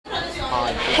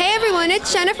Hey everyone,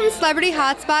 it's Jenna from Celebrity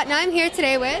Hotspot, and I'm here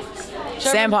today with Trevor.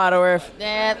 Sam Pottorff.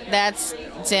 That's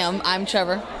Sam. I'm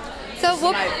Trevor. So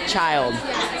what? Child.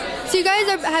 So you guys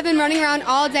have been running around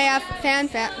all day at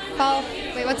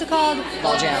what's it called?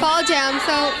 Fall Jam. Fall Jam.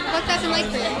 So what's that been like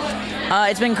for you?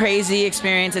 It's been crazy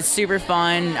experience. It's super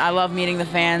fun. I love meeting the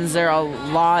fans. There are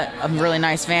a lot of really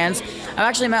nice fans. I've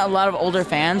actually met a lot of older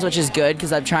fans, which is good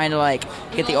because I'm trying to like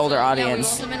get the older Yeah, we've audience.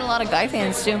 also met a lot of guy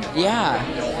fans too. Yeah.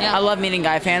 I love meeting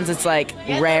guy fans. It's like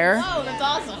rare. Oh, that's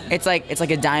awesome. It's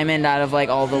like a diamond out of like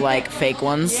all the like fake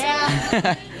ones.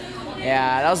 Yeah.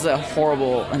 Yeah, that was a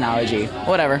horrible analogy.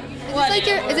 Whatever.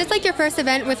 Is this like your first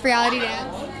event with Reality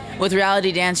Dance? With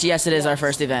Reality Dance, yes, it is our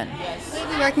first event. Will you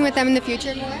be working with them in the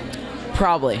future more?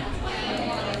 Probably.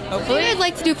 What do you guys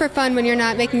like to do for fun when you're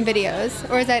not making videos?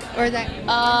 Or is that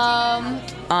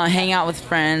Hang out with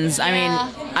friends. I mean,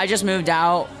 I just moved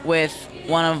out with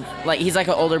one of, like, he's like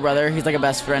an older brother. He's like a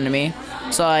best friend to me.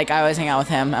 So, like, I always hang out with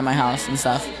him at my house and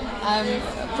stuff. I'm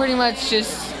pretty much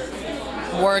just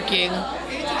working. No,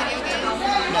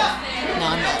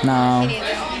 I'm not. No.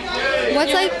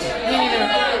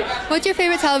 What's your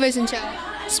favorite television show?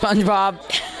 SpongeBob.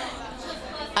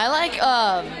 I like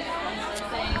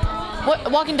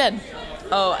Walking Dead.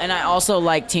 Oh, and I also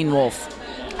like Teen Wolf.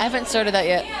 I haven't started that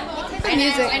yet. What type of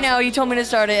music? I know you told me to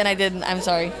start it and I didn't. I'm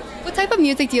sorry. What type of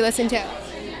music do you listen to?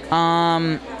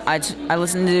 I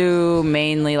listen to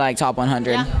mainly like Top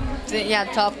 100. Yeah,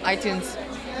 top iTunes.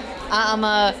 I'm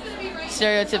a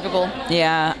stereotypical.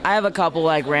 Yeah, I have a couple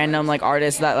like random like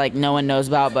artists that like no one knows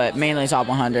about, but mainly Top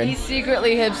 100. He's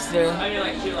secretly hipster.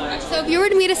 So if you were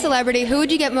to meet a celebrity, who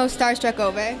would you get most starstruck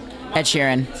over? Ed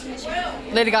Sheeran.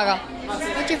 Lady Gaga.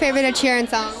 What's your favorite Ed Sheeran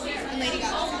song? And Lady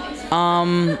Gaga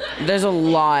song? There's a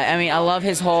lot. I mean, I love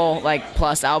his whole like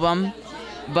Plus album,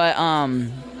 but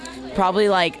probably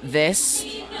like This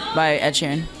by Ed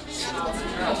Sheeran.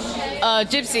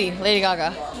 Gypsy. Lady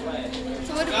Gaga.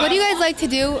 So what do you guys like to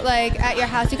do like at your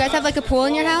house? Do you guys have like a pool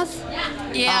in your house?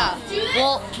 Yeah.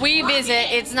 Well, we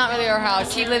visit. It's not really our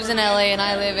house. He lives in LA and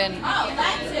I live in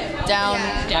down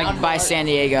Like by San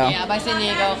Diego. Yeah, by San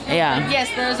Diego. Yeah. Yes,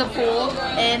 there's a pool,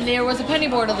 and there was a penny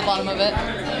board at the bottom of it,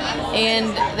 and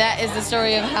that is the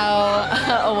story of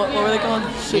how. What were they called?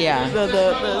 Yeah.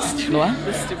 The stupid, What?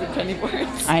 the stupid penny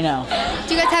boards. I know.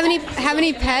 Do you guys have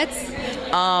any pets?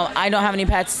 I don't have any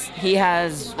pets. He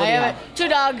has. What I do you have 2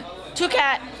 dog, 2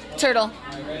 cat, turtle.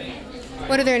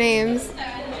 What are their names?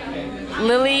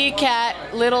 Lily cat,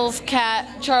 Little's cat,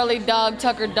 Charlie dog,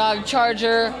 Tucker dog,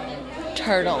 Charger,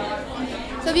 turtle.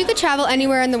 So if you could travel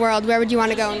anywhere in the world, where would you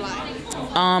want to go and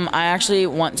why? I actually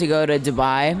want to go to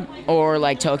Dubai or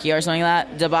like Tokyo or something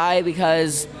like that. Dubai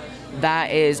because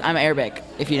I'm Arabic.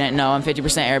 If you didn't know, I'm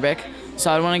 50% Arabic.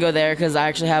 So I'd want to go there because I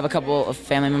actually have a couple of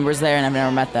family members there and I've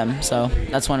never met them. So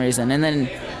that's one reason. And then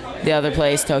the other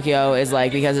place, Tokyo, is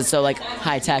like because it's so like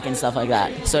high tech and stuff like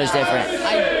that. So it's different.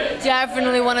 I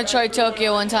definitely want to try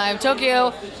Tokyo one time.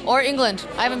 Tokyo or England.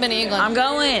 I haven't been to England. I'm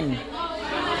going.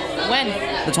 When?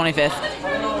 The 25th.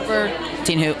 For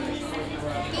Teen Hoot.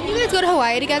 Didn't you guys go to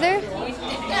Hawaii together?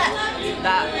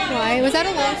 That. Hawaii? Was that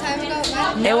a long time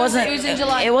ago? It wasn't. It was in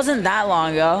July. It wasn't that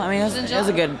long ago. I mean, it was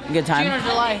a good June time. or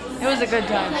July. It was a good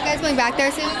time. You guys going back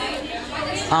there soon?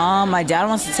 My dad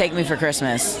wants to take me for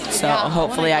Christmas, so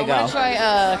hopefully I I want go. to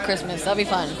try Christmas. That'll be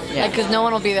fun. Yeah. Because no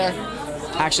one will be there.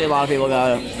 Actually, a lot of people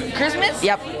go. Christmas?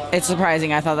 Yep, it's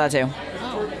surprising. I thought that too.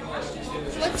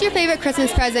 What's your favorite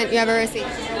Christmas present you ever received?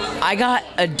 I got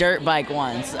a dirt bike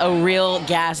once, a real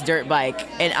gas dirt bike,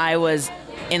 and I was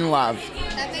in love.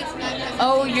 That makes my present.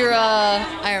 Oh, you're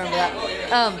I remember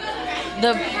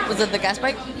that. Was it the gas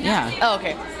bike? Yeah. Oh,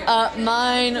 okay.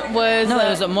 Mine was. No, it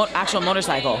was an actual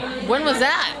motorcycle. When was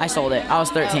that? I sold it. I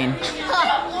was 13.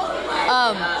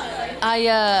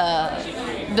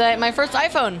 My first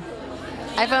iPhone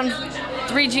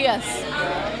 3GS.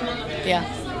 Yeah,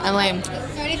 I'm lame. Is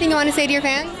there anything you want to say to your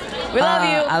fans? We love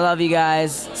you. I love you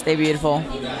guys. Stay beautiful.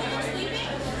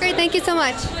 Great, thank you so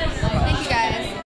much. Thank you guys.